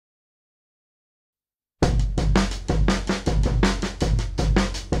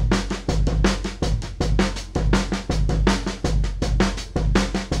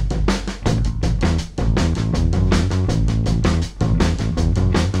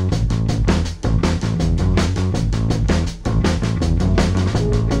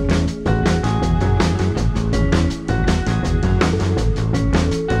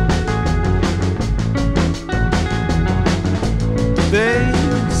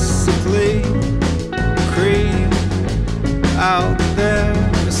out there,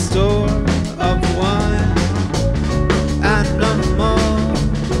 a store of wine and no more.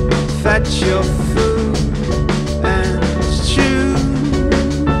 Fetch your food and chew.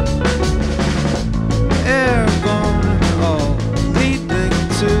 Airborne, all leading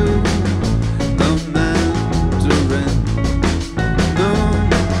to the Mandarin moon.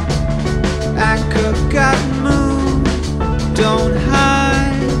 Anchor got moon, don't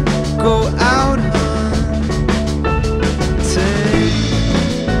hide, go out hunting.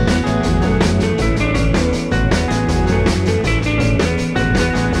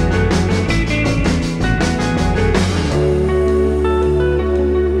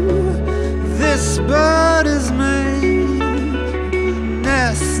 This bird is made,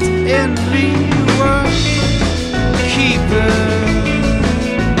 nest in me, work, keep it.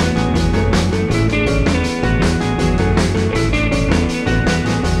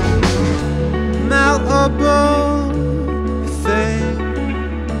 Malleable thing,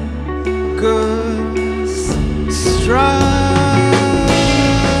 good stride.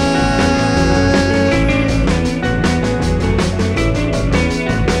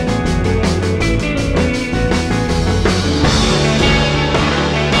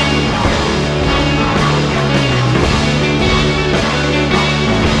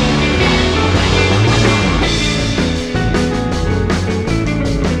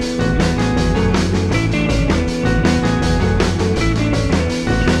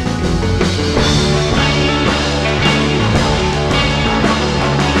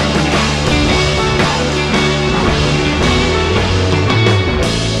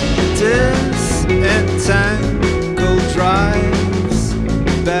 Disentangle drives,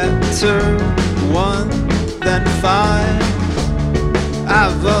 better one than five.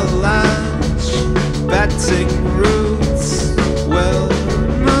 Avalanche, betting roots will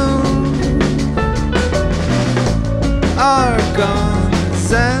move.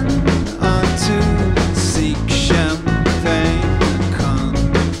 Argons and onto seek champagne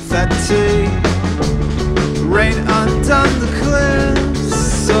confetti. Rain undone the cliffs,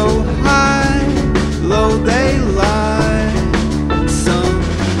 so high, low they lie, sunken.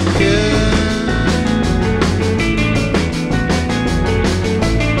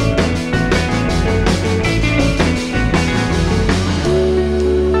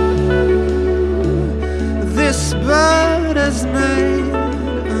 This bird has made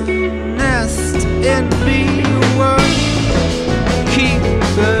a nest in me, work, keep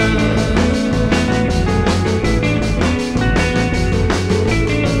it.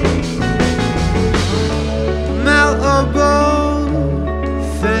 Malleable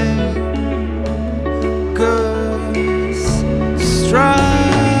thing, good stride.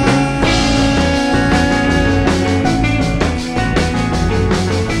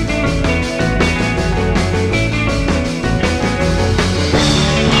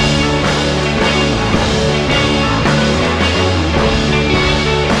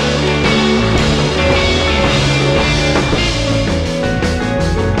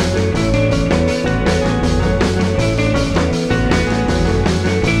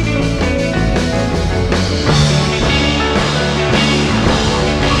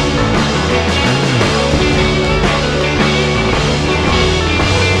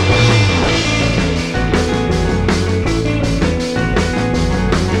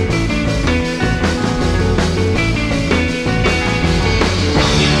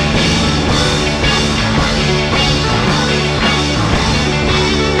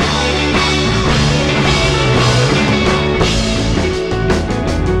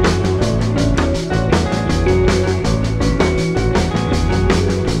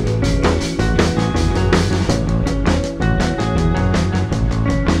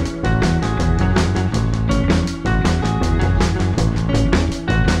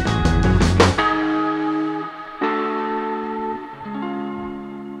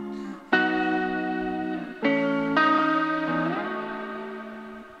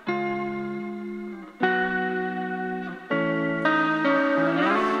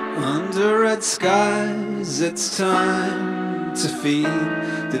 Under red skies, it's time to feed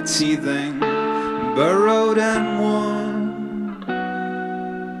the teething, burrowed and worn.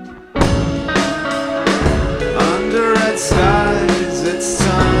 Under red skies.